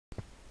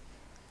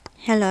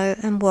Hello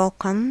and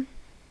welcome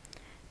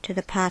to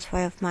the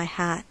Pathway of My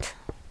Heart.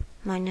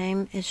 My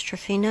name is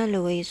Tryphena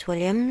Louise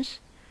Williams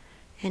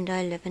and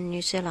I live in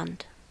New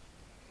Zealand.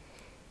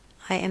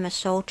 I am a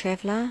soul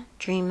traveller,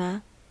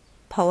 dreamer,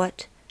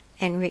 poet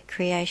and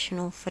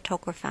recreational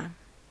photographer.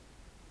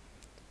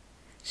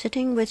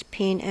 Sitting with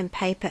pen and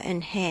paper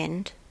in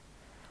hand,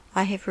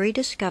 I have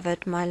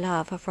rediscovered my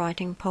love of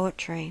writing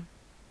poetry.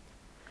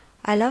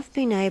 I love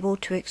being able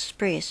to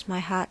express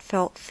my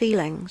heartfelt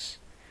feelings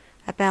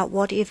about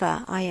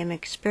whatever I am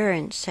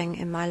experiencing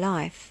in my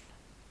life.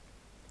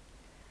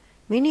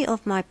 Many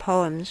of my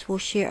poems will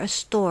share a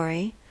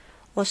story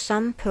or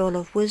some pearl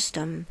of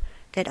wisdom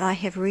that I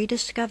have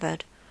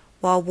rediscovered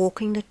while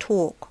walking the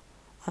talk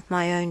of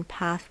my own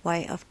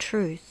pathway of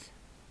truth.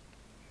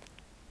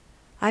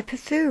 I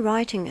prefer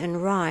writing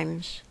in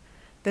rhymes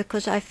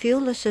because I feel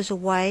this is a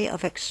way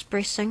of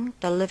expressing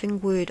the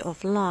living word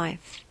of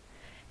life,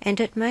 and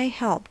it may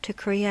help to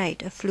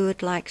create a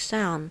fluid-like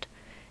sound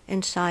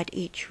inside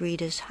each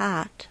reader's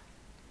heart.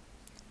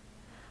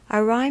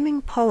 A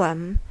rhyming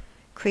poem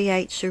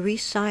creates a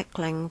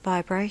recycling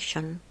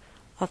vibration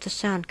of the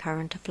sound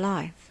current of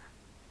life.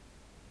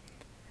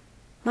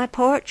 My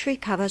poetry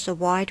covers a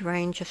wide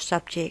range of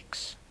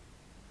subjects,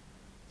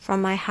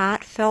 from my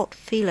heartfelt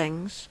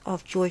feelings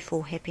of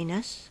joyful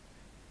happiness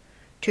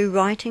to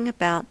writing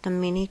about the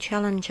many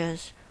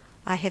challenges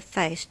I have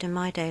faced in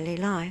my daily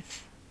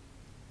life.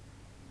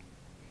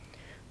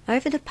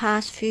 Over the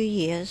past few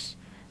years,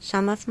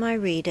 some of my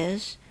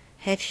readers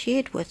have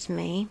shared with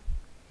me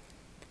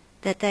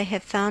that they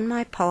have found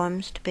my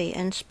poems to be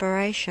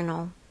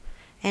inspirational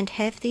and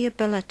have the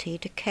ability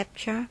to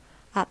capture,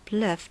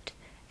 uplift,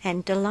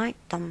 and delight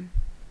them.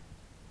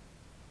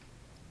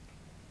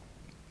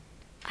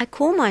 I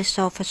call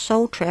myself a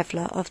soul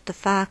traveller of the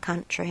far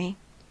country,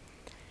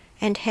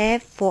 and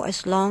have for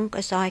as long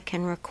as I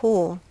can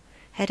recall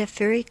had a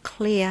very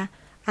clear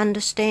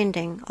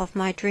understanding of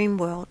my dream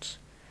worlds,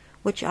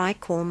 which I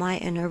call my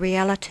inner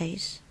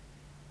realities.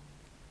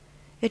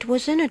 It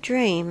was in a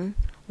dream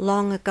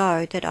long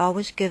ago that I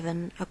was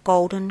given a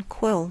golden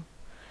quill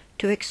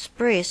to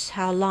express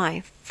how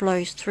life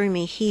flows through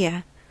me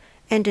here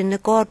and in the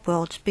God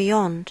worlds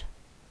beyond.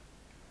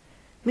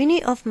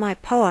 Many of my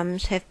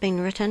poems have been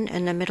written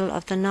in the middle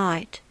of the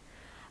night,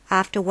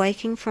 after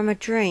waking from a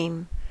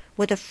dream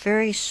with a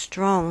very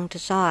strong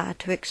desire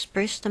to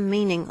express the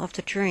meaning of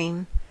the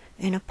dream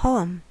in a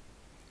poem.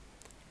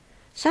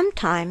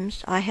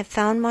 Sometimes I have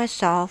found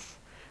myself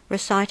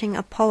reciting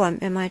a poem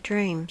in my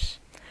dreams.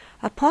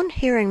 Upon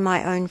hearing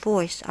my own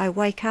voice, I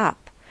wake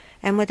up,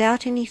 and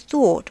without any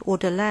thought or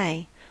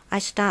delay, I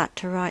start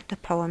to write the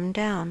poem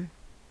down.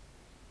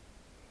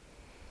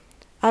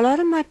 A lot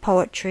of my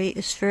poetry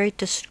is very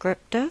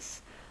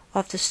descriptive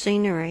of the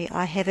scenery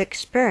I have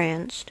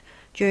experienced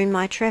during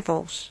my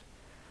travels,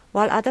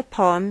 while other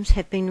poems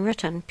have been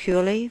written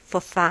purely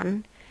for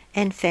fun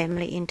and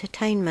family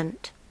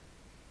entertainment.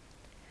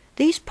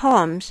 These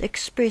poems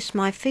express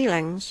my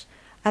feelings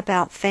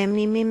about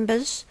family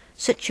members,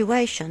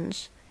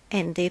 situations,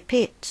 and their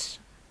pets.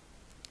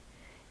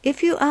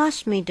 If you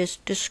ask me to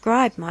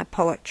describe my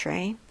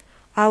poetry,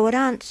 I would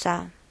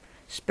answer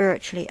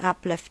spiritually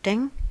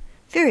uplifting,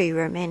 very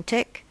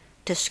romantic,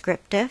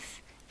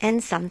 descriptive,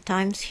 and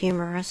sometimes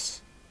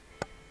humorous.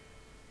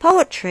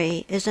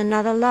 Poetry is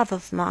another love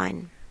of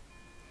mine.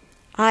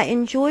 I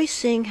enjoy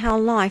seeing how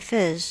life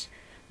is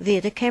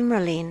via the camera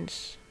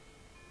lens.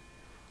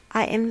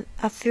 I am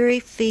a very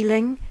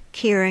feeling,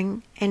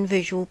 caring, and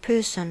visual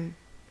person.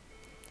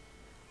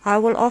 I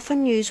will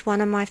often use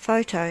one of my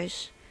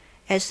photos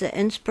as the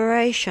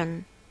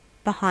inspiration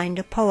behind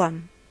a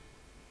poem.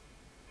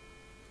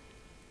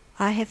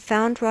 I have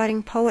found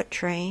writing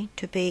poetry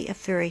to be a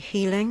very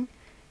healing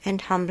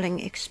and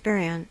humbling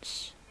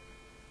experience.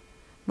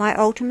 My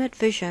ultimate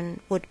vision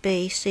would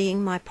be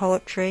seeing my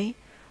poetry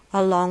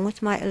along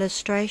with my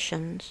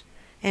illustrations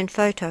and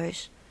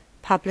photos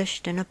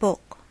published in a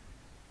book.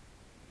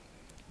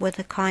 With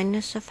a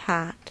kindness of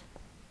heart,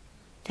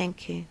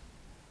 thank you,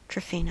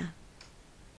 Tryphena.